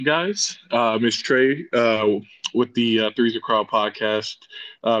guys. It's Trey with the Three's a Crowd podcast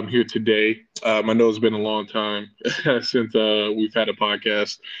here today. I know it's been a long time since we've had a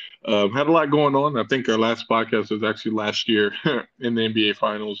podcast. Had a lot going on. I think our last podcast was actually last year in the NBA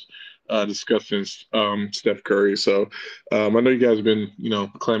Finals, discussing Steph Curry. So I know you guys have been,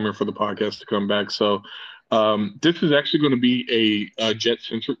 clamoring for the podcast to come back. So this is actually going to be a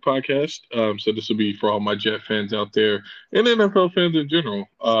Jet-centric podcast. So this will be for all my Jet fans out there and NFL fans in general.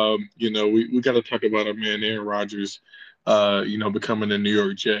 We got to talk about our man Aaron Rodgers, becoming a New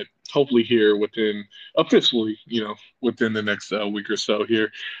York Jet. Hopefully here within officially, within the next week or so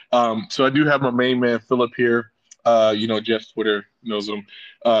here. So I do have my main man Philip here. Jeff's Twitter knows him.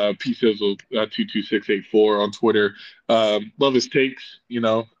 P Sizzle 22684 on Twitter. Love his takes.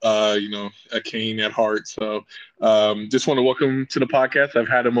 A Kane at heart. So just want to welcome to the podcast. I've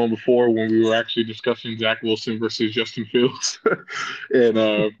had him on before when we were actually discussing Zach Wilson versus Justin Fields,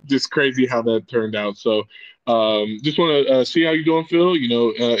 and just crazy how that turned out. So just want to see how you're doing, Phil.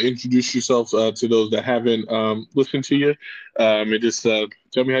 Introduce yourself to those that haven't listened to you, and just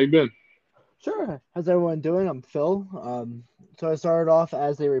tell me how you've been. Sure. How's everyone doing? I'm Phil. So I started off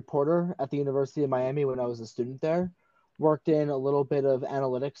as a reporter at the University of Miami when I was a student there. Worked in a little bit of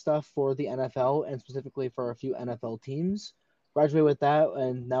analytics stuff for the NFL and specifically for a few NFL teams. Graduated with that,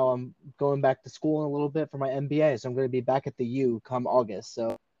 and now I'm going back to school in a little bit for my MBA. So I'm going to be back at the U come August.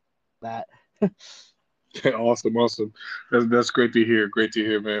 So that. Awesome, awesome. That's great to hear. Great to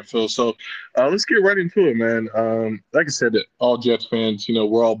hear, man, Phil. So let's get right into it, man. Like I said, all Jets fans,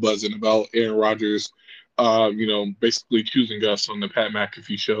 we're all buzzing about Aaron Rodgers, basically choosing us on the Pat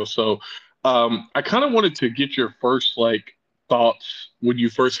McAfee show. So I kind of wanted to get your first thoughts when you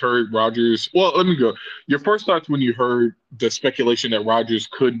first heard Rodgers. Well, let me go. Your first thoughts when you heard the speculation that Rodgers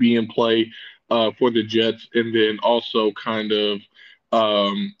could be in play for the Jets, and then also kind of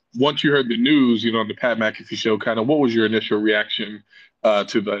once you heard the news, on the Pat McAfee show, kind of what was your initial reaction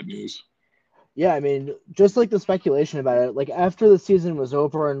to that news? Yeah, I mean, just like the speculation about it, like after the season was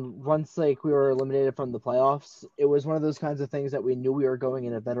over and once we were eliminated from the playoffs, it was one of those kinds of things that we knew we were going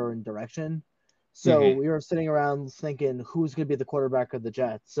in a better direction. So Hmm. we were sitting around thinking who's going to be the quarterback of the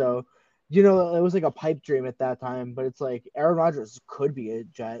Jets. So, it was like a pipe dream at that time, but it's like Aaron Rodgers could be a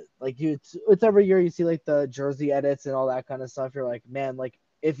Jet. It's every year you see like the jersey edits and all that kind of stuff. You're like, man, like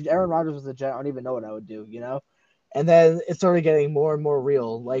if Aaron Rodgers was a Jet, I don't even know what I would do. And then it started getting more and more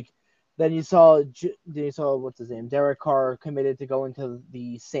real. Then you saw what's his name, Derek Carr committed to going to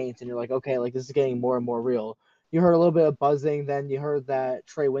the Saints, and you're like, okay, like this is getting more and more real. You heard a little bit of buzzing, then you heard that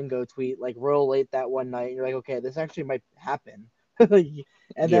Trey Wingo tweet like real late that one night, and you're like, okay, this actually might happen.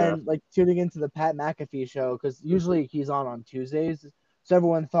 And Yeah. then tuning into the Pat McAfee show because usually he's on Tuesdays, so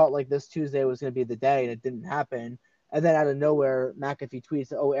everyone thought like this Tuesday was going to be the day, and it didn't happen. And then out of nowhere, McAfee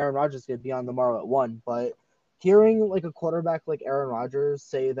tweets, "Oh, Aaron Rodgers is going to be on tomorrow at 1." But hearing like a quarterback like Aaron Rodgers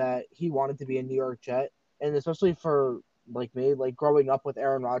say that he wanted to be a New York Jet, and especially for like me, like growing up with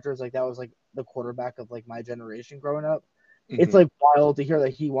Aaron Rodgers, like that was like the quarterback of like my generation growing up. It's Hmm. like wild to hear that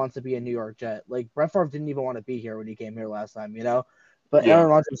he wants to be a New York Jet. Like Brett Favre didn't even want to be here when he came here last time. But Yeah. Aaron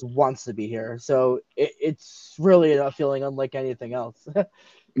Rodgers wants to be here, so it's really a feeling unlike anything else.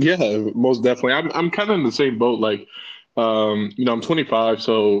 Yeah, most definitely. I'm kind of in the same boat. I'm 25,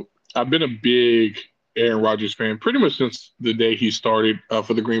 so I've been a big Aaron Rodgers fan pretty much since the day he started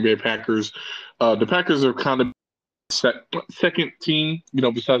for the Green Bay Packers. The Packers are kind of second team,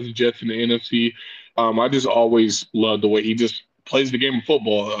 besides the Jets in the NFC. I just always love the way he just plays the game of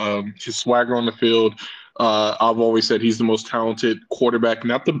football. His swagger on the field. I've always said he's the most talented quarterback,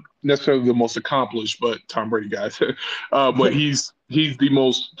 not the necessarily the most accomplished, but Tom Brady guys. But he's the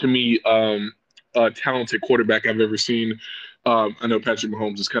most to me talented quarterback I've ever seen. I know Patrick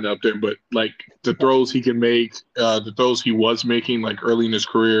Mahomes is kind of up there, but like the throws he can make, the throws he was making like early in his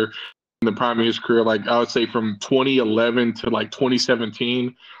career, in the prime of his career, like I would say from 2011 to like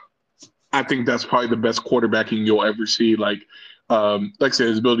 2017, I think that's probably the best quarterbacking you'll ever see. Like I said,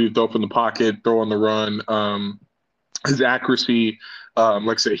 his ability to throw from the pocket, throw on the run, his accuracy.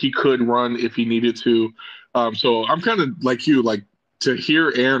 Like I said, he could run if he needed to. So I'm kind of like you, like to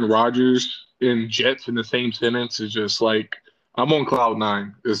hear Aaron Rodgers and Jets in the same sentence is just like I'm on cloud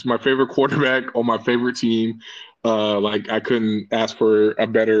nine. It's my favorite quarterback on my favorite team. Like I couldn't ask for a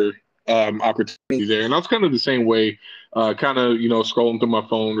better opportunity there. And I was kind of the same way, kind of, scrolling through my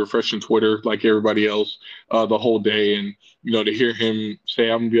phone, refreshing Twitter like everybody else the whole day. And, to hear him say,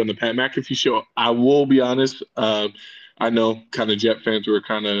 I'm going to be on the Pat McAfee show, I will be honest. I know kind of Jet fans were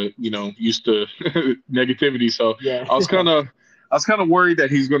kind of, used to negativity. So Yeah. I was kind of, I was kind of worried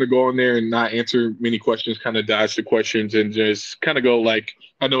that he's going to go in there and not answer many questions, kind of dodge the questions, and just kind of go like,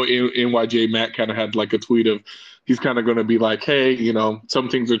 I know NYJ Matt kind of had like a tweet of he's kind of going to be like, hey, some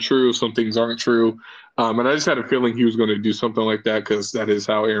things are true, some things aren't true. And I just had a feeling he was going to do something like that because that is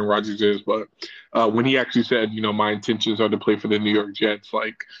how Aaron Rodgers is. But when he actually said, my intentions are to play for the New York Jets,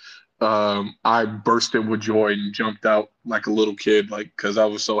 like I bursted with joy and jumped out like a little kid, like because I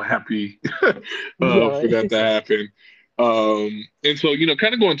was so happy Yeah, for right. that to happen. And so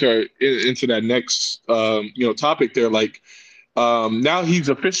kind of going into that next topic there, like now he's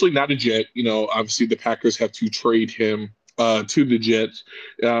officially not a Jet. Obviously the Packers have to trade him to the Jets.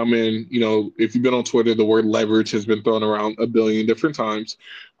 And if you've been on Twitter, the word leverage has been thrown around a billion different times.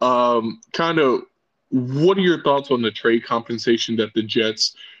 Kind of, what are your thoughts on the trade compensation that the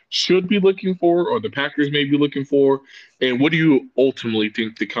Jets should be looking for, or the Packers may be looking for? And what do you ultimately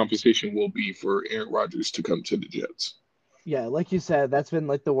think the compensation will be for Aaron Rodgers to come to the Jets? Yeah, like you said, that's been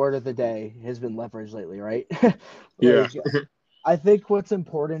like the word of the day has been leverage lately, right? Yeah, Like I think what's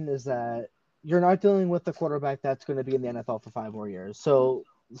important is that you're not dealing with the quarterback that's going to be in the NFL for 5 more years. So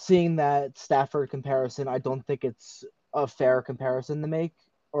seeing that Stafford comparison, I don't think it's a fair comparison to make,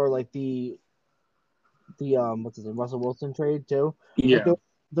 or like the what's his name, Russell Wilson trade too. Like yeah,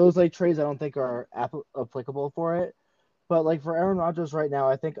 those like trades, I don't think are applicable for it. But like for Aaron Rodgers right now,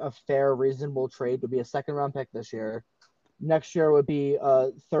 I think a fair, reasonable trade would be a second round pick this year. Next year would be a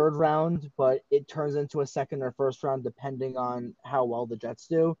third round, but it turns into a second or first round depending on how well the Jets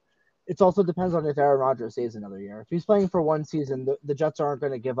do. It also depends on if Aaron Rodgers stays another year. If he's playing for one season, the Jets aren't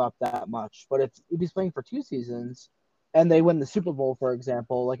going to give up that much. But if he's playing for 2 seasons and they win the Super Bowl, for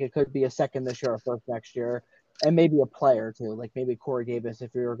example, like it could be a second this year or first next year, and maybe a player too, like maybe Corey Davis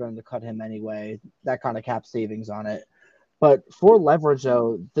if you were going to cut him anyway, that kind of cap savings on it. But for leverage,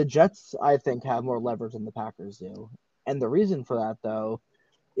 though, the Jets, I think, have more leverage than the Packers do. And the reason for that, though,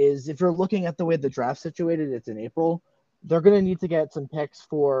 is if you're looking at the way the draft's situated, it's in April. They're going to need to get some picks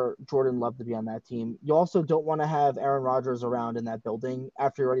for Jordan Love to be on that team. You also don't want to have Aaron Rodgers around in that building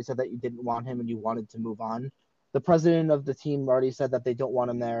after you already said that you didn't want him and you wanted to move on. The president of the team already said that they don't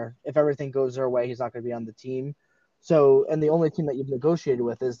want him there. If everything goes their way, he's not going to be on the team. So, and the only team that you've negotiated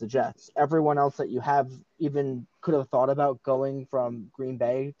with is the Jets. Everyone else that you have even could have thought about going from Green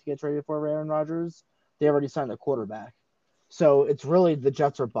Bay to get traded for Aaron Rodgers, they already signed a quarterback. So it's really the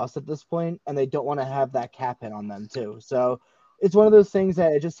Jets are bust at this point, and they don't want to have that cap hit on them too. So it's one of those things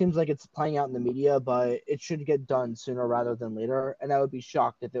that it just seems like it's playing out in the media, but it should get done sooner rather than later. And I would be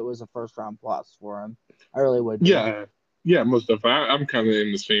shocked if it was a first round plus for him. I really would be. yeah, yeah. Most definitely, I'm kind of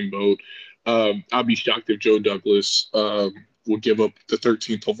in the same boat. I'll be shocked if Joe Douglas will give up the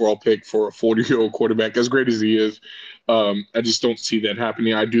 13th overall pick for a 40-year-old quarterback, as great as he is. I just don't see that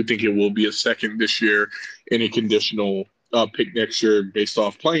happening. I do think it will be a second this year and a conditional pick next year based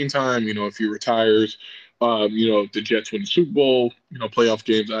off playing time. If he retires, if the Jets win the Super Bowl, playoff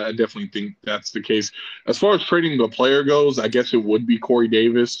games, I definitely think that's the case. As far as trading the player goes, I guess it would be Corey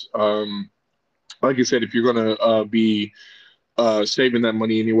Davis. Like I said, if you're going to be saving that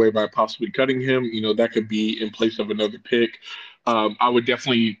money anyway by possibly cutting him, that could be in place of another pick. I would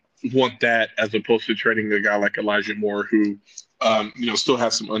definitely want that as opposed to trading a guy like Elijah Moore, who still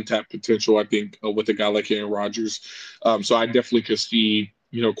has some untapped potential. I think with a guy like Aaron Rodgers, so I definitely could see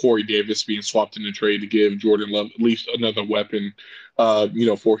Corey Davis being swapped in the trade to give Jordan Love at least another weapon,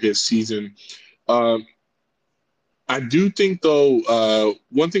 for his season. Um, I do think, though,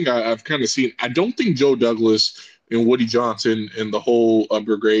 one thing I've kind of seen, I don't think Joe Douglas and Woody Johnson and the whole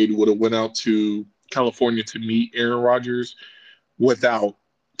brigade would have went out to California to meet Aaron Rodgers without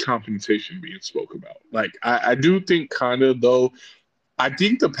compensation being spoke about. Like, I do think kind of, though, I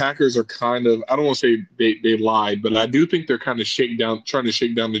think the Packers are kind of, I don't want to say they lied, but I do think they're kind of trying to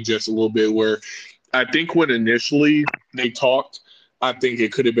shake down the Jets a little bit where I think when initially they talked, I think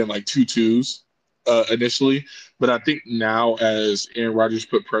it could have been like two twos initially. But I think now, as Aaron Rodgers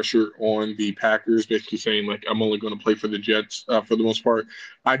put pressure on the Packers, basically saying like I'm only going to play for the Jets for the most part,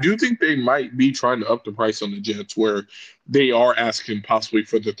 I do think they might be trying to up the price on the Jets, where they are asking possibly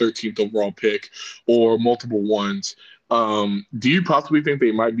for the 13th overall pick or multiple ones. Do you possibly think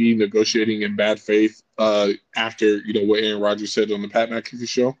they might be negotiating in bad faith after what Aaron Rodgers said on the Pat McAfee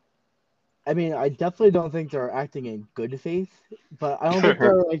show? I mean, I definitely don't think they're acting in good faith, but I don't think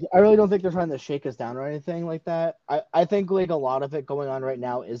they're like, I really don't think they're trying to shake us down or anything like that. I think like a lot of it going on right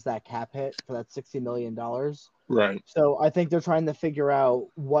now is that cap hit for that $60 million. Right. So I think they're trying to figure out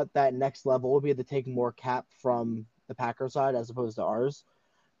what that next level would be to take more cap from the Packer side as opposed to ours.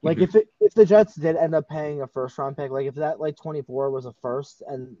 Like Mhm. if the Jets did end up paying a first round pick, like if that like 24 was a first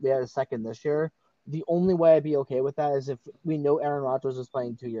and we had a second this year, The only way I'd be okay with that is if we know Aaron Rodgers is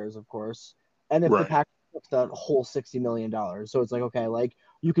playing 2 years, of course, and if the Right. Packers took that whole $60 million. So it's like, okay, like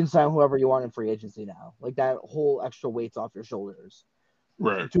you can sign whoever you want in free agency now. Like that whole extra weight's off your shoulders.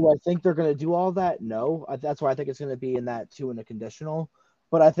 Right. Do I think they're going to do all that? No. That's why I think it's going to be in that two in a conditional.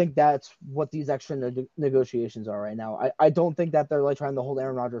 But I think that's what these extra negotiations are right now. I don't think that they're like trying to hold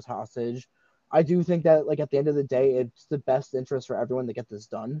Aaron Rodgers hostage. I do think that like at the end of the day, it's the best interest for everyone to get this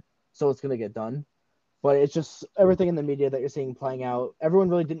done. So it's going to get done. But it's just everything in the media that you're seeing playing out. Everyone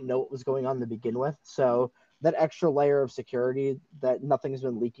really didn't know what was going on to begin with. So that extra layer of security that nothing's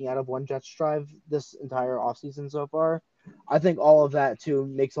been leaking out of one Jets drive this entire offseason so far, I think all of that too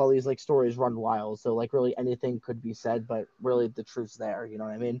makes all these like stories run wild. So like really anything could be said, but really the truth's there. You know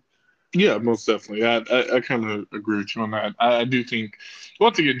what I mean? Yeah, most definitely. I kind of agree with you on that. I do think,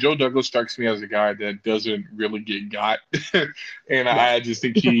 once again, Joe Douglas strikes me as a guy that doesn't really get got, and Yeah. I just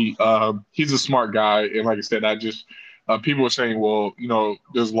think he's a smart guy. And like I said, I just people were saying, well,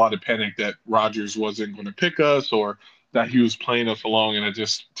 there's a lot of panic that Rodgers wasn't going to pick us or that he was playing us along. And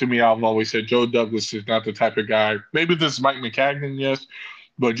to me, I've always said Joe Douglas is not the type of guy. Maybe this is Mike McCagnon, yes,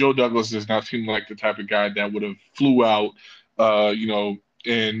 but Joe Douglas does not seem like the type of guy that would have flew out. Uh, you know,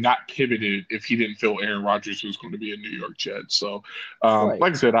 and not pivoted if he didn't feel Aaron Rodgers was going to be a New York Jet. So, Right.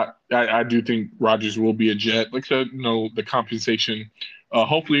 like I said, I do think Rodgers will be a Jet. Like I said, the compensation.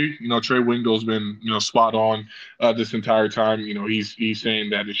 Hopefully, Trey Wingo's been spot on this entire time. He's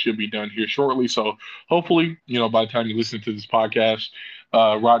saying that it should be done here shortly. So hopefully, by the time you listen to this podcast,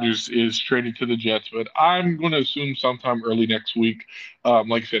 Rodgers is traded to the Jets. But I'm going to assume sometime early next week.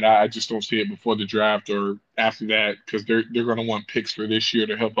 Like I said, I just don't see it before the draft or after that because they're going to want picks for this year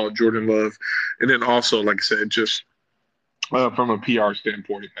to help out Jordan Love, and then also, like I said, just from a PR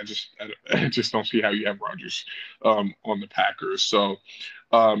standpoint, I just don't see how you have Rodgers on the Packers. So,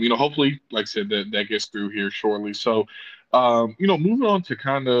 hopefully, like I said, that gets through here shortly. So, moving on to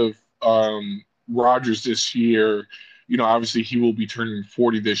kind of Rodgers this year. Obviously he will be turning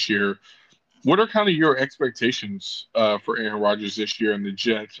 40 this year. What are kind of your expectations for Aaron Rodgers this year in the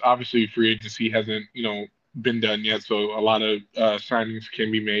Jets? Obviously, free agency hasn't, been done yet, so a lot of signings can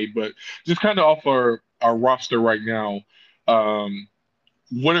be made. But just kind of off our roster right now, um,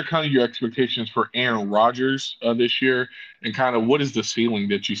 what are kind of your expectations for Aaron Rodgers this year, and kind of what is the ceiling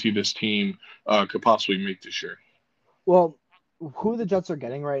that you see this team could possibly make this year? Well, who the Jets are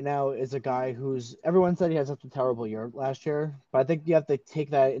getting right now is a guy who's everyone said he has such a terrible year last year, but I think you have to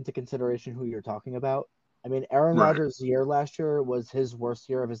take that into consideration who you're talking about. I mean, Aaron Right. Rodgers' year last year was his worst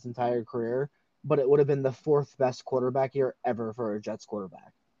year of his entire career, but it would have been the fourth best quarterback year ever for a Jets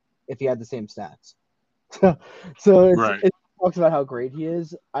quarterback if he had the same stats. So Right. it talks about how great he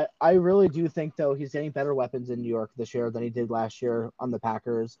is. I really do think though he's getting better weapons in New York this year than he did last year on the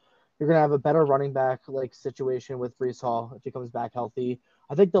Packers. You're gonna have a better running back like situation with Brees Hall if he comes back healthy.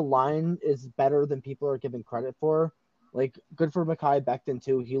 I think the line is better than people are giving credit for. Like good for Mekhi Becton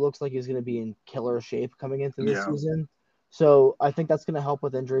too. He looks like he's gonna be in killer shape coming into this Yeah. season. So I think that's gonna help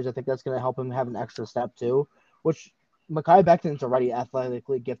with injuries. I think that's gonna help him have an extra step too, which Mekhi Becton's already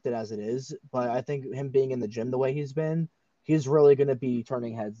athletically gifted as it is, but I think him being in the gym the way he's been, he's really going to be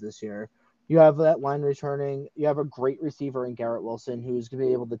turning heads this year. You have that line returning. You have a great receiver in Garrett Wilson who's going to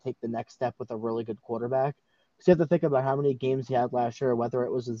be able to take the next step with a really good quarterback. Because you have to think about how many games he had last year, whether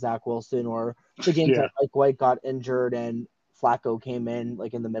it was with Zach Wilson or the games Yeah. that Mike White got injured and Flacco came in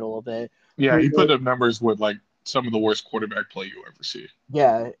like in the middle of it. Yeah. You're, He put you're up numbers with like some of the worst quarterback play you ever see.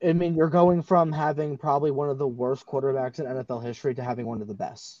 yeah, I mean, you're going from having probably one of the worst quarterbacks in NFL history to having one of the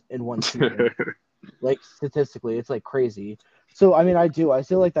best in one season. Like statistically, it's like crazy. So I mean, I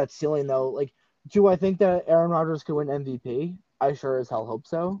feel like that ceiling though. Like, do I think that Aaron Rodgers could win MVP? I sure as hell hope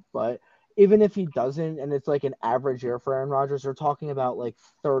so. But even if he doesn't, and it's like an average year for Aaron Rodgers, we're talking about like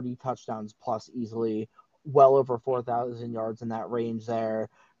 30 touchdowns plus easily, well over 4,000 yards in that range. There,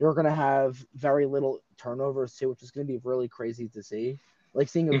 you're gonna have very little turnovers too, which is gonna be really crazy to see. Like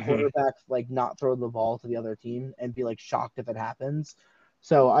seeing a Hmm. quarterback like not throw the ball to the other team and be like shocked if it happens.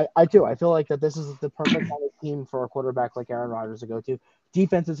 So I do. I feel like that this is the perfect kind of team for a quarterback like Aaron Rodgers to go to.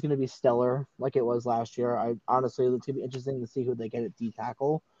 Defense is going to be stellar, like it was last year. I honestly, it's going to be interesting to see who they get at D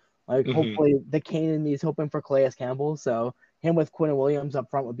tackle. Like Hmm. hopefully the Kane and me's hoping for Calais Campbell, so him with Quinn Williams up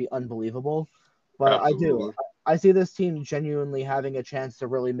front would be unbelievable. But I do. Absolutely. I see this team genuinely having a chance to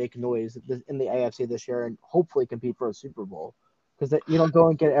really make noise in the AFC this year and hopefully compete for a Super Bowl. Because you don't go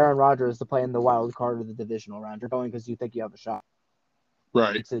and get Aaron Rodgers to play in the wild card of the divisional round. You're going because you think you have a shot.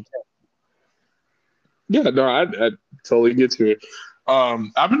 Right. It's Yeah, no, I totally get to it.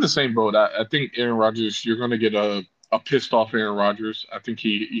 I'm in the same boat. I think Aaron Rodgers, you're going to get a pissed off Aaron Rodgers. I think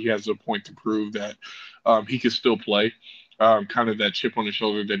he has a point to prove that he can still play. Kind of that chip on his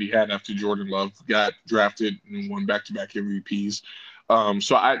shoulder that he had after Jordan Love got drafted and won back-to-back MVPs.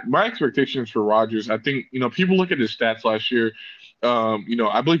 So my expectations for Rodgers, I think, people look at his stats last year.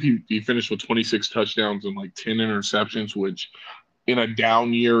 I believe he finished with 26 touchdowns and like 10 interceptions, which in a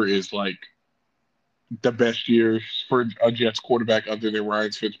down year is like the best year for a Jets quarterback other than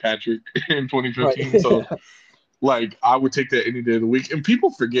Ryan Fitzpatrick in Right. 2015. So like I would take that any day of the week. And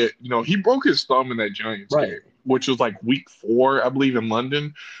people forget, he broke his thumb in that Giants Right. game, which was like week 4, I believe, in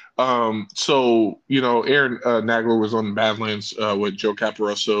London. So Aaron Nagler was on Badlands with Joe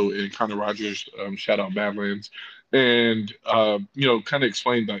Caparoso and Connor Rogers. Shout out Badlands. And kind of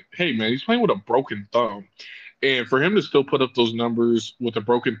explained that, hey man, he's playing with a broken thumb. And for him to still put up those numbers with a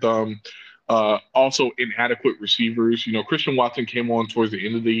broken thumb, also inadequate receivers. Christian Watson came on towards the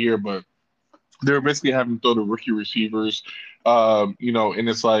end of the year, but they were basically having to throw to rookie receivers. And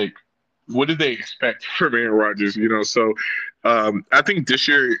it's like, what did they expect from Aaron Rodgers? I think this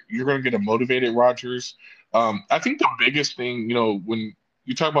year you're going to get a motivated Rodgers. I think the biggest thing, when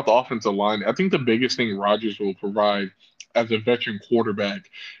you talk about the offensive line, I think the biggest thing Rodgers will provide as a veteran quarterback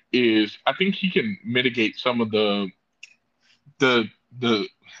is I think he can mitigate some of the the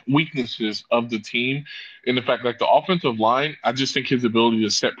weaknesses of the team in the fact like the offensive line, I just think his ability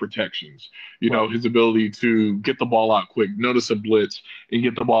to set protections, Right. his ability to get the ball out quick, notice a blitz and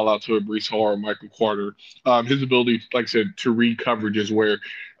get the ball out to a Brees Hall or Michael Carter. His ability, like I said, to read coverages where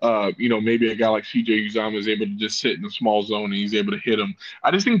maybe a guy like CJ Uzama is able to just sit in a small zone and he's able to hit him. I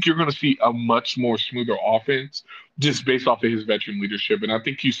just think you're going to see a much more smoother offense just based off of his veteran leadership. And I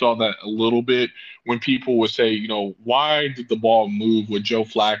think you saw that a little bit when people would say, why did the ball move with Joe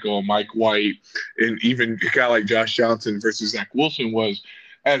Flacco, Mike White, and even a guy like Josh Johnson versus Zach Wilson was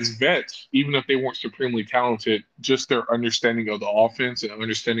as vets, even if they weren't supremely talented, just their understanding of the offense and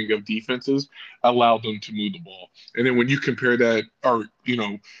understanding of defenses allowed them to move the ball. And then when you compare that or,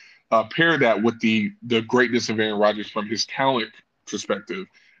 pair that with the greatness of Aaron Rodgers from his talent perspective,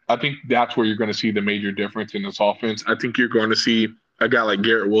 I think that's where you're going to see the major difference in this offense. I think you're going to see a guy like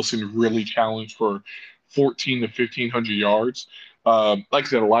Garrett Wilson really challenge for 14 to 1,500 yards. Like I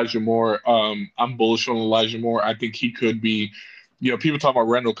said, Elijah Moore, I'm bullish on Elijah Moore. I think he could be, people talk about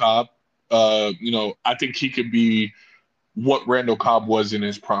Randall Cobb. I think he could be what Randall Cobb was in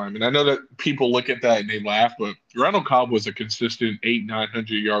his prime. And I know that people look at that and they laugh, but Randall Cobb was a consistent 900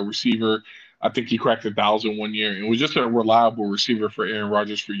 yard receiver. I think he cracked 1,000 one year and was just a reliable receiver for Aaron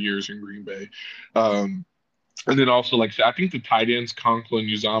Rodgers for years in Green Bay. And then also, like I said, I think the tight ends, Conklin,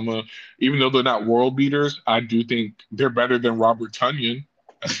 Uzama, even though they're not world beaters, I do think they're better than Robert Tunyon.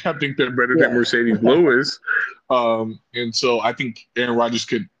 I think they're better than Yeah. Mercedes Lewis. And so I think Aaron Rodgers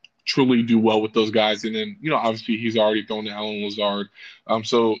could truly do well with those guys. And then, obviously he's already thrown to Alan Lazard.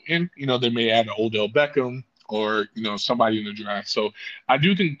 They may add an Odell Beckham or, somebody in the draft. So I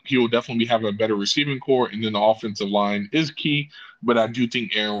do think he will definitely have a better receiving core. And then the offensive line is key. But I do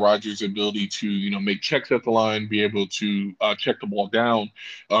think Aaron Rodgers' ability to, make checks at the line, be able to check the ball down,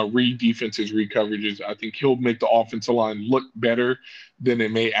 read defenses, read coverages, I think he'll make the offensive line look better than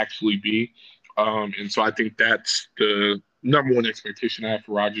it may actually be. And so I think that's the number one expectation I have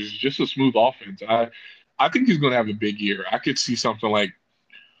for Rodgers is just a smooth offense. I think he's going to have a big year. I could see something like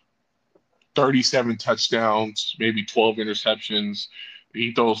 37 touchdowns, maybe 12 interceptions.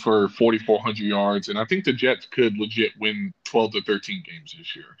 He throws for 4,400 yards, and I think the Jets could legit win 12 to 13 games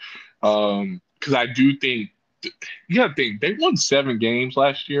this year. Because I do think, you got to think, they won 7 games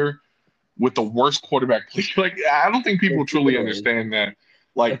last year with the worst quarterback. Like, I don't think people truly Literally. understand that.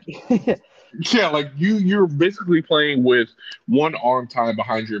 Like, Like, yeah, like you're basically playing with one arm tied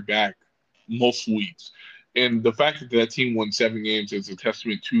behind your back most weeks. And the fact that that team won 7 games is a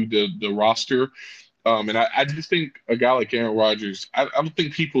testament to the roster. And I just think a guy like Aaron Rodgers, I don't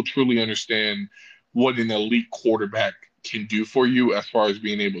think people truly understand what an elite quarterback can do for you as far as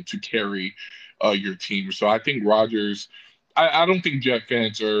being able to carry your team. So I think Rodgers, I don't think Jet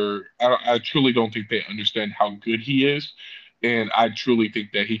fans I truly don't think they understand how good he is. And I truly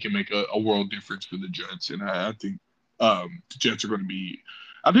think that he can make a world difference for the Jets. And I think the Jets are going to be,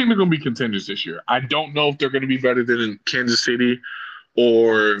 I think they're going to be contenders this year. I don't know if they're going to be better than Kansas City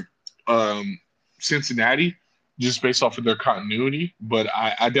or Cincinnati, just based off of their continuity. But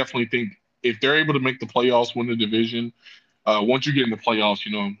I definitely think if they're able to make the playoffs, win the division, once you get in the playoffs,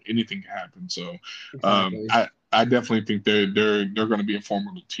 anything can happen. So exactly. I definitely think they're going to be a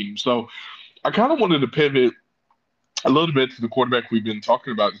formidable team. So I kind of wanted to pivot a little bit to the quarterback we've been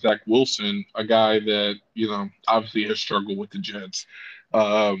talking about, Zach Wilson, a guy that obviously has struggled with the Jets.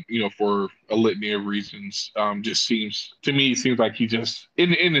 for a litany of reasons. Just seems to me, seems like he just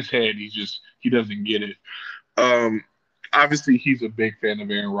in his head, he doesn't get it. Um, Obviously, he's a big fan of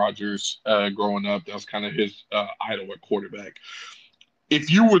Aaron Rodgers. Growing up, that was kind of his idol at quarterback.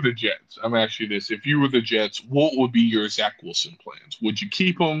 If you were the Jets, I'm asking you this: if you were the Jets, what would be your Zach Wilson plans? Would you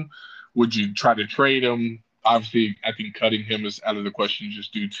keep him? Would you try to trade him? Obviously, I think cutting him is out of the question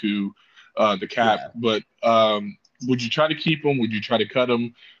just due to the cap. Yeah. But would you try to keep him? Would you try to cut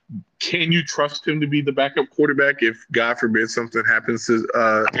him? Can you trust him to be the backup quarterback if, God forbid, something happens to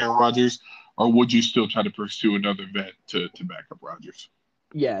Aaron Rodgers? Or would you still try to pursue another vet to back up Rodgers?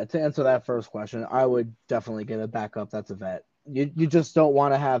 Yeah, to answer that first question, I would definitely get a backup that's a vet. You just don't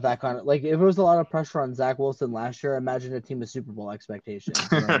want to have that kind of like if there was a lot of pressure on Zach Wilson last year, imagine a team with Super Bowl expectations.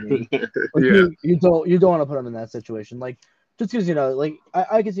 You know what I mean? Like Yeah, you don't want to put him in that situation. Like just because like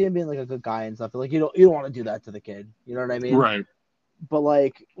I can see him being like a good guy and stuff. But, like you don't want to do that to the kid. You know what I mean? right, But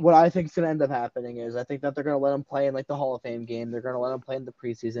like what I think is gonna end up happening is I think that they're gonna let him play in like the Hall of Fame game. They're gonna let him play in the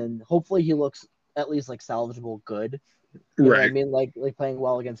preseason. Hopefully he looks at least like salvageable good. You know what I right, mean? Like playing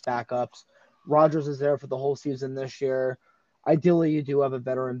well against backups. Rodgers is there for the whole season this year. Ideally, you do have a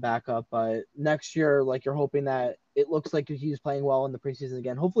veteran backup, but next year, like you're hoping that it looks like he's playing well in the preseason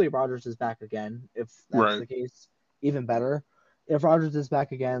again. Hopefully, Rodgers is back again. If that's right. the case, even better. If Rodgers is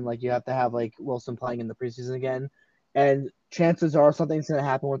back again, like you have to have like Wilson playing in the preseason again, and chances are something's going to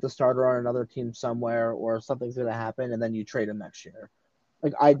happen with the starter on another team somewhere, or something's going to happen, and then you trade him next year.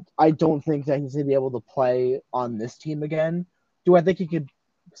 Like I don't think that he's gonna be able to play on this team again. Do I think he could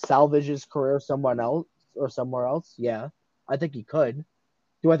salvage his career someone else or somewhere else? Yeah, I think he could.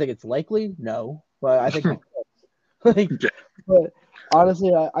 Do I think it's likely? No, but I think he could. like, Yeah, but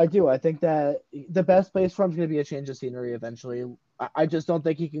honestly, I do. I think that the best place for him is going to be a change of scenery eventually. I just don't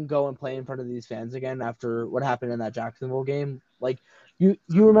think he can go and play in front of these fans again after what happened in that Jacksonville game. Like you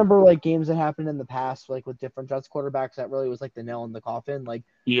remember like games that happened in the past, like with different Jets quarterbacks, that really was like the nail in the coffin. Like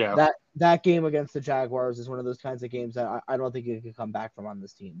yeah. that game against the Jaguars is one of those kinds of games that I don't think you can come back from on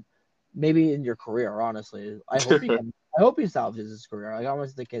this team. Maybe in your career, honestly. I hope he salvages his career. Like I want to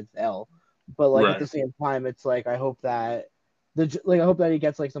see the kid fail, but like at Right. the same time, it's like I hope that I hope that he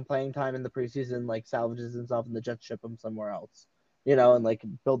gets like some playing time in the preseason, like salvages himself, and the Jets ship him somewhere else, and like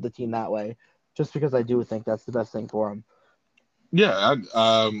build the team that way. Just because I do think that's the best thing for him. Yeah,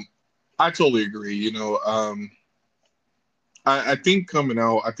 I totally agree. I think coming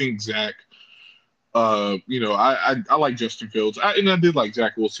out, I think Zach. I like Justin Fields, and I did like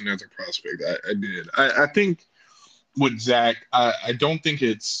Zach Wilson as a prospect. I did. I think with Zach, I don't think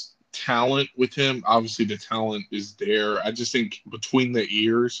it's talent with him. Obviously, the talent is there. I just think between the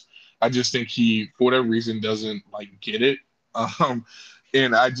ears, I just think he, for whatever reason, doesn't like get it. Um,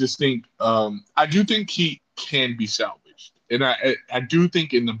 and I just think, I do think he can be salvaged, and I do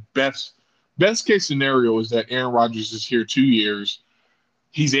think in the best case scenario is that Aaron Rodgers is here 2 years.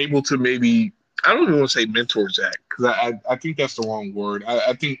 He's able to maybe, I don't even want to say mentor Zach because I think that's the wrong word.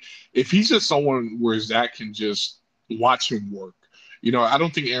 I think if he's just someone where Zach can just watch him work. I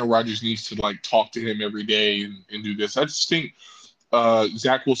don't think Aaron Rodgers needs to like talk to him every day and do this. I just think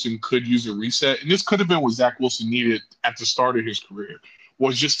Zach Wilson could use a reset, and this could have been what Zach Wilson needed at the start of his career,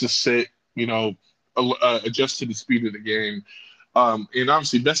 was just to sit, adjust to the speed of the game. And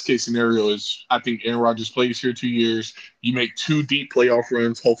obviously, best case scenario is I think Aaron Rodgers plays here 2 years. You make two deep playoff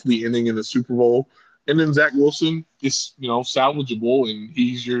runs, hopefully ending in the Super Bowl, and then Zach Wilson is salvageable, and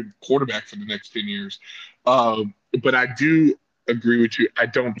he's your quarterback for the next 10 years. But I do agree with you. I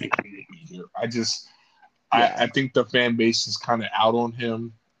don't think he will be here. I Yeah. think the fan base is kind of out on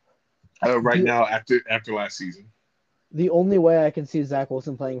him right The now after last season. the only way I can see Zach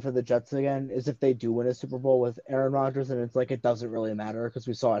Wilson playing for the Jets again is if they do win a Super Bowl with Aaron Rodgers, and it's like it doesn't really matter because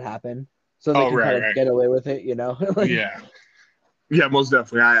we saw it happen, so they Oh, can right, kind of right, get away with it. like yeah, yeah, most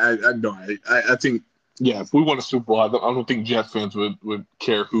definitely. I know. I think yeah, if we won a Super Bowl, I don't think Jets fans would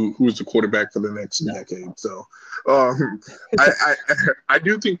care who's the quarterback for the next no, decade. So, um, I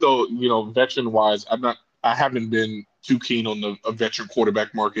do think though, veteran wise, I haven't been too keen on the a veteran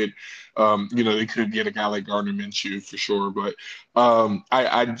quarterback market. They could get a guy like Gardner Minshew for sure, but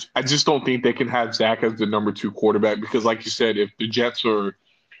I just don't think they can have Zach as the number two quarterback because, like you said, if the Jets are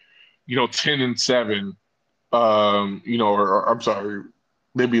 10-7, or I'm sorry,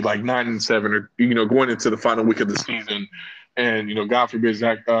 they'd be like 9-7, or going into the final week of the season, and God forbid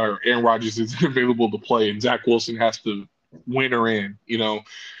Zach Aaron Rodgers is available to play, and Zach Wilson has to win or in.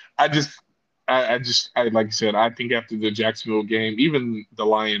 I just, I like you said, I think after the Jacksonville game, even the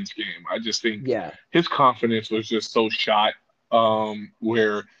Lions game, I just think yeah, his confidence was just so shot.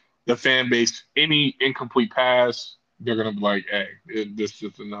 Where the fan base, any incomplete pass, they're gonna be like, hey, this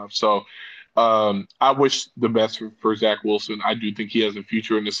is enough. So I wish the best for Zach Wilson. I do think he has a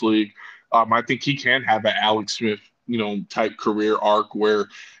future in this league. I think he can have an Alex Smith, type career arc where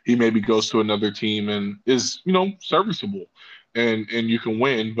he maybe goes to another team and is, serviceable, and you can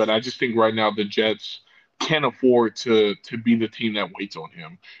win. But I just think right now the Jets can't afford to be the team that waits on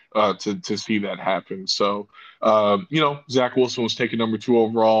him to see that happen. So, Zach Wilson was taken number two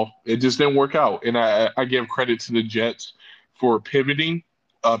overall. It just didn't work out, and I give credit to the Jets for pivoting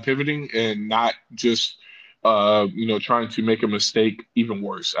and not just trying to make a mistake even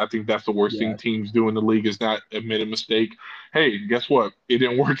worse. I think that's the worst thing Yeah, teams do in the league is not admit a mistake. Hey, guess what? It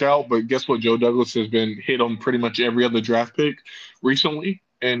didn't work out, but guess what? Joe Douglas has been hit on pretty much every other draft pick recently,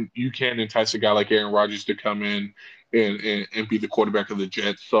 and you can entice a guy like Aaron Rodgers to come in and be the quarterback of the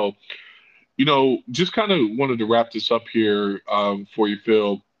Jets. So, just kind of wanted to wrap this up here for you,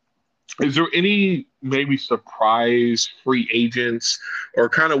 Phil. Is there any maybe surprise free agents or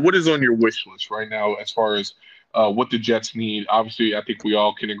kind of what is on your wish list right now as far as what the Jets need? Obviously, I think we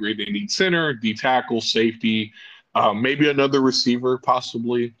all can agree they need center, D tackle, safety, maybe another receiver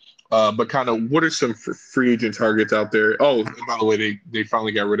possibly. But kind of what are some free agent targets out there? Oh, and by the way, they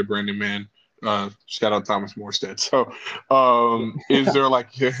finally got rid of Brandon Mann. Shout out Thomas Morstead. So, is there like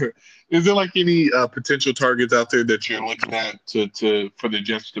is there like any potential targets out there that you're looking at to for the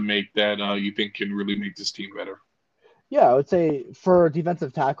Jets to make that you think can really make this team better? yeah. I would say for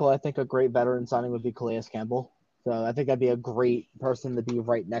defensive tackle, I think a great veteran signing would be Calais Campbell. So I think that'd be a great person to be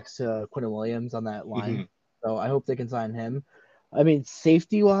right next to Quinn Williams on that Hmm. line. So I hope they can sign him. I mean,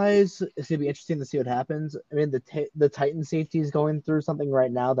 safety wise, it's gonna be interesting to see what happens. I mean, the Titan safety is going through something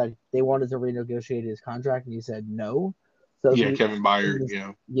right now that they wanted to renegotiate his contract, and he said no. So it's Yeah, gonna be Kevin Byard. interesting to,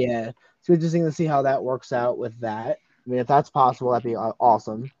 Yeah, yeah, it's interesting to see how that works out with that. I mean, if that's possible, that'd be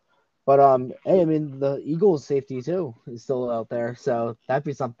awesome. But hey, I mean, the Eagles safety too is still out there, so that'd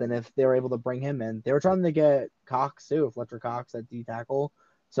be something if they were able to bring him in. They were trying to get Cox too, Fletcher Cox at D tackle.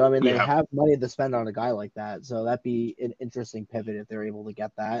 So I mean, they yeah, have money to spend on a guy like that, so that'd be an interesting pivot if they're able to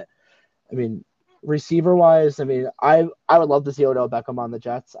get that. I mean, receiver wise, I mean, I would love to see Odell Beckham on the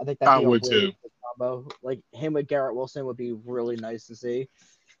Jets. I think that'd I be a would really too. good combo. Like him with Garrett Wilson would be really nice to see.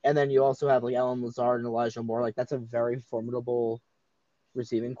 And then you also have like Alan Lazard and Elijah Moore. Like that's a very formidable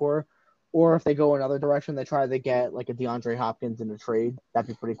receiving core. Or if they go another direction, they try to get like a DeAndre Hopkins in a trade. That'd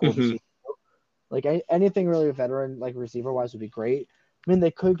be pretty cool to Hmm. see. Like anything really veteran, like receiver wise, would be great. I mean,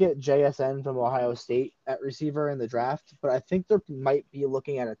 they could get JSN from Ohio State at receiver in the draft, but I think they might be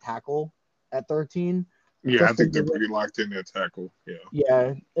looking at a tackle at 13. Yeah, I Just think they're because, pretty locked in their tackle.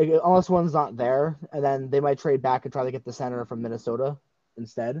 Yeah, yeah, unless one's not there, and then they might trade back and try to get the center from Minnesota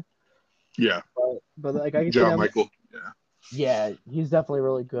instead. yeah, But like I can see John them. Michael. Yeah, Yeah, he's definitely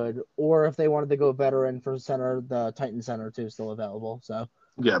really good. Or if they wanted to go veteran for center, the Titan center too is still available. So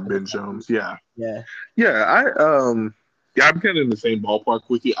yeah, I think Ben that'd be Jones. Yeah, yeah, yeah. Yeah, I'm kind of in the same ballpark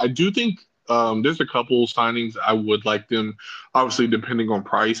with you. I do think there's a couple signings I would like them. Obviously, depending on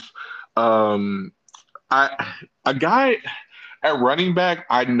price. Um, I a guy at running back.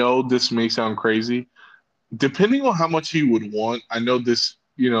 I know this may sound crazy. Depending on how much he would want, I know this.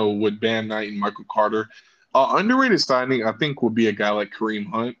 With Bam Knight and Michael Carter, underrated signing I think would be a guy like Kareem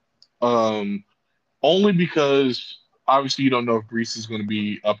Hunt. Um, Only because obviously you don't know if Brees is going to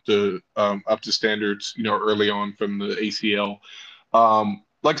be up to standards, early on from the ACL.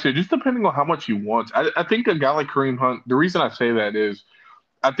 Like I said, just depending on how much you want. I think a guy like Kareem Hunt. The reason I say that is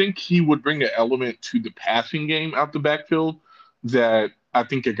I think he would bring an element to the passing game out the backfield that I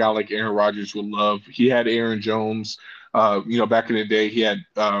think a guy like Aaron Rodgers would love. He had Aaron Jones. Back in the day, he had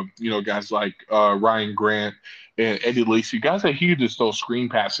guys like Ryan Grant and Eddie Lacy, guys that he could just throw screen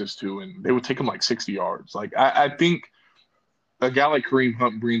passes to, and they would take him like 60 yards. Like I think a guy like Kareem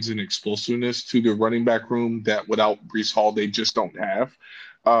Hunt brings an explosiveness to the running back room that without Brees Hall they just don't have,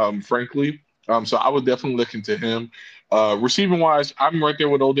 frankly. So I would definitely look into him. Receiving wise, I'm right there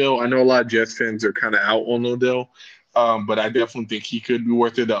with Odell. I know a lot of Jets fans are kind of out on Odell, but I definitely think he could be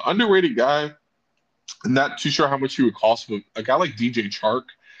worth it. The underrated guy, I'm not too sure how much he would cost, but a guy like DJ Chark,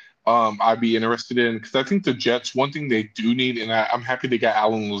 I'd be interested in because I think the Jets, one thing they do need, and I'm happy they got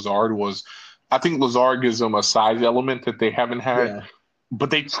Alan Lazard, was I think Lazard gives them a size element that they haven't had, yeah, but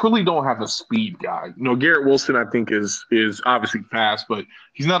they truly don't have a speed guy. Garrett Wilson, I think, is obviously fast, but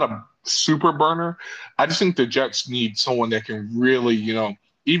he's not a super burner. I just think the Jets need someone that can really,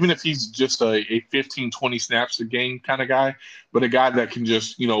 even if he's just a 15, 20 snaps a game kind of guy, but a guy that can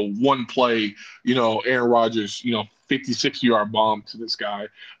just, one play, Aaron Rodgers, 50, 60-yard bomb to this guy.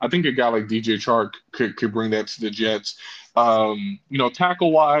 I think a guy like DJ Chark could bring that to the Jets.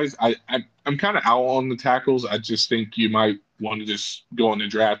 Tackle wise, I'm kind of out on the tackles. I just think you might want to just go in the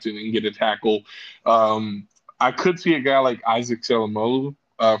draft and get a tackle. Um, I could see a guy like Isaac Seumalo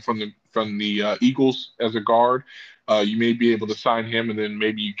from the Eagles as a guard. You may be able to sign him, and then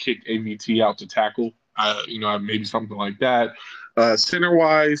maybe you kick AVT out to tackle. Maybe something like that. Center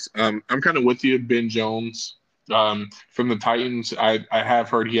wise, I'm kind of with you, Ben Jones. From the Titans, I have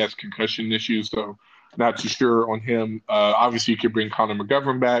heard he has concussion issues, so not too sure on him. Obviously, you could bring Connor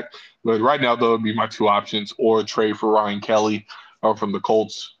McGovern back, but right now, those would be my two options, or trade for Ryan Kelly from the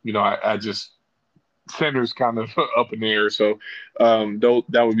Colts. I just center's kind of up in the air, so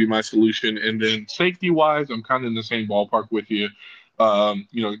that would be my solution. And then safety wise, I'm kind of in the same ballpark with you.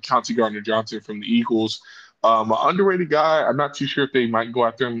 Chauncey Gardner Johnson from the Eagles. An underrated guy. I'm not too sure if they might go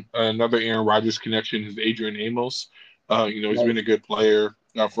after him. Another Aaron Rodgers connection is Adrian Amos. He's been Right. a good player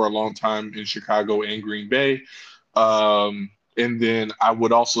for a long time in Chicago and Green Bay. And then I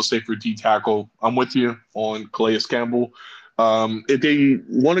would also say for D tackle, I'm with you on Calais Campbell. If they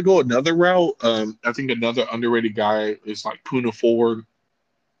want to go another route, I think another underrated guy is like Puna Ford,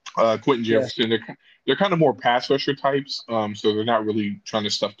 Quentin Yeah. Jefferson. They're kind of more pass rusher types, so they're not really trying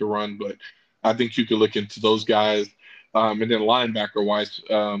to stuff the run. But I think you could look into those guys. And then linebacker wise,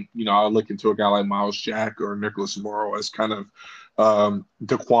 I'll look into a guy like Miles Jack or Nicholas Morrow as kind of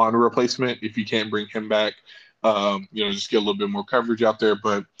Daquan replacement if you can't bring him back. Just get a little bit more coverage out there.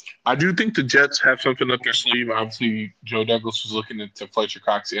 But I do think the Jets have something up their sleeve. Obviously, Joe Douglas was looking into Fletcher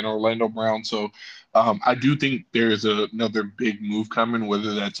Cox and Orlando Brown. So I do think there's another big move coming,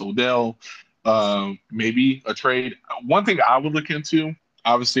 whether that's Odell, maybe a trade. One thing I would look into,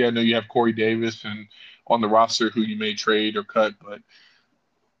 obviously, I know you have Corey Davis and on the roster who you may trade or cut, but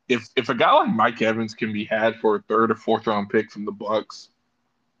if a guy like Mike Evans can be had for a third or fourth round pick from the Bucks,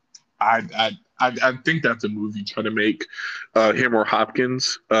 I think that's a move you try to make, him or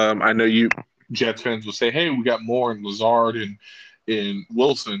Hopkins. I know you Jets fans will say, "Hey, we got more in Lazard and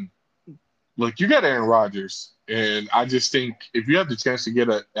Wilson." Like you got Aaron Rodgers, and I just think if you have the chance to get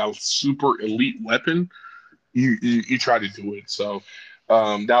a super elite weapon, you try to do it. So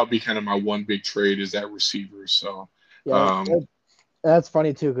that would be kind of my one big trade is that receiver. So Yeah, um, that's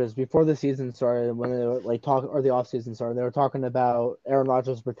funny too, because before the season started, when they were like talking, or the off season started, they were talking about Aaron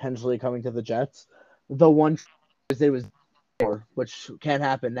Rodgers potentially coming to the Jets. The one they was there, which can't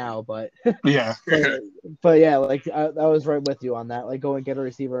happen now, yeah, but but yeah, like I was right with you on that. Like go and get a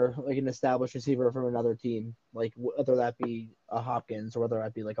receiver, like an established receiver from another team, like whether that be a Hopkins or whether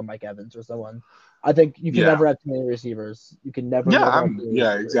that be like a Mike Evans or someone. I think you can yeah. never have too many receivers. You can never, Yeah, never have too many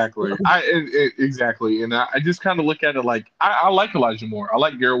receivers. exactly. Exactly, and I just kind of look at it like I like Elijah Moore, I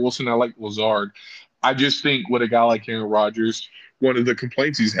like Garrett Wilson, I like Lazard. I just think with a guy like Aaron Rodgers, one of the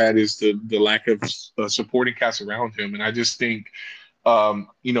complaints he's had is the lack of supporting cast around him, and I just think,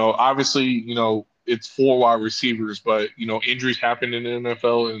 obviously, it's four wide receivers, but injuries happen in the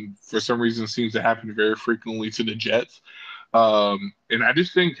NFL, and for some reason, seems to happen very frequently to the Jets. And I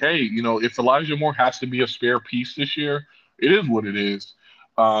just think, hey, if Elijah Moore has to be a spare piece this year, it is what it is.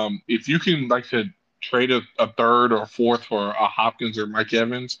 If you can, like I said, trade a third or fourth for a Hopkins or Mike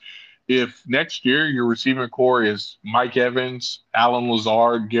Evans, if next year your receiving core is Mike Evans, Alan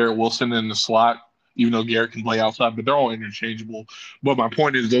Lazard, Garrett Wilson in the slot, even though Garrett can play outside, but they're all interchangeable. But my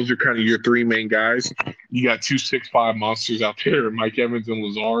point is, those are kind of your three main guys. You got two 6'5" monsters out there, Mike Evans and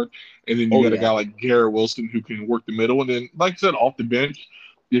Lazard. And then you Oh got a guy yeah, like Garrett Wilson who can work the middle. And then, like I said, off the bench,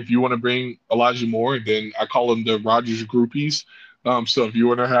 if you want to bring Elijah Moore, then I call them the Rodgers groupies. So if you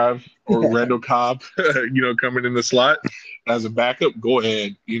want to have or yeah, Randall Cobb, coming in the slot as a backup, go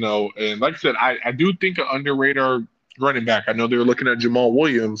ahead. And like I said, I do think an underrated running back. I know they were looking at Jamal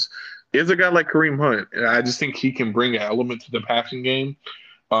Williams. Is a guy like Kareem Hunt, and I just think he can bring an element to the passing game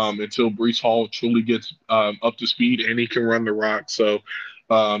until Brees Hall truly gets up to speed and he can run the rock. So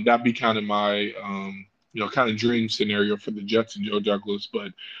that'd be kind of my kind of dream scenario for the Jets and Joe Douglas.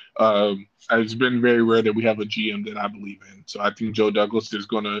 But it's been very rare that we have a GM that I believe in. So I think Joe Douglas is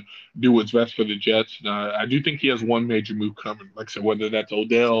going to do what's best for the Jets. I do think he has one major move coming. Like I said, whether that's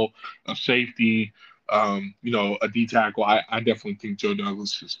Odell, a safety, a D tackle, I definitely think Joe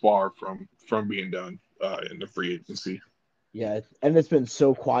Douglas is far from being done in the free agency. yeah. And it's been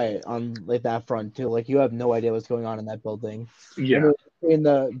so quiet on like that front too. Like you have no idea what's going on in that building. I Yeah. mean, in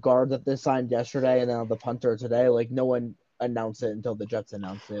the guard that they signed yesterday, and then on the punter today, like no one announced it until the Jets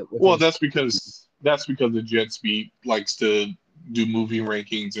announced it, which Well, is that's because the Jets beat likes to do movie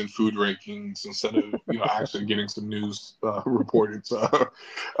rankings and food rankings instead of actually getting some news reported. So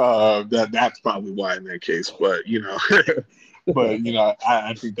that's probably why in that case. But But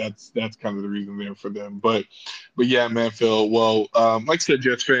I think that's kind of the reason there for them. But yeah, man, Phil. Well, like I said,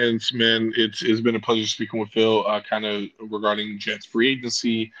 Jets fans, man, it's been a pleasure speaking with Phil, kind of regarding Jets free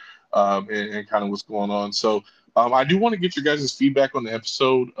agency, and kind of what's going on. So. I do want to get your guys' feedback on the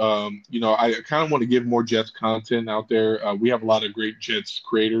episode. I kind of want to give more Jets content out there. We have a lot of great Jets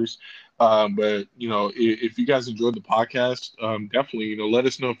creators. But if you guys enjoyed the podcast, definitely let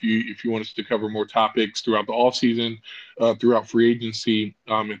us know if you want us to cover more topics throughout the off season, throughout free agency,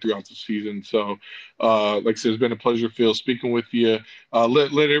 and throughout the season. So, like I said, it's been a pleasure, Phil, speaking with you.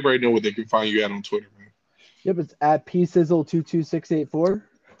 Let everybody know where they can find you at on Twitter, man. Yep, it's at psizzle22684.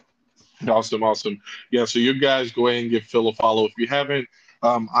 Awesome, awesome. Yeah, so you guys go ahead and give Phil a follow if you haven't.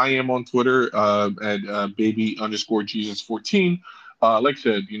 I am on Twitter at baby underscore Jesus 14. Like I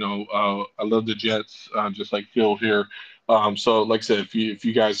said, I love the Jets, just like Phil here. So, like I said, if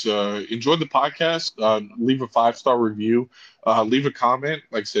you guys enjoyed the podcast, leave a 5-star review, leave a comment.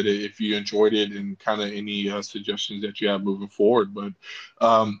 Like I said, if you enjoyed it and kind of any suggestions that you have moving forward. But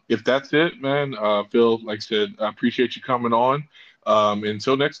if that's it, man, Phil, like I said, I appreciate you coming on.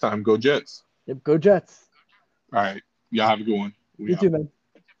 Until next time, go Jets. Yep, go Jets. All right. Y'all have a good one. We You out. too, man.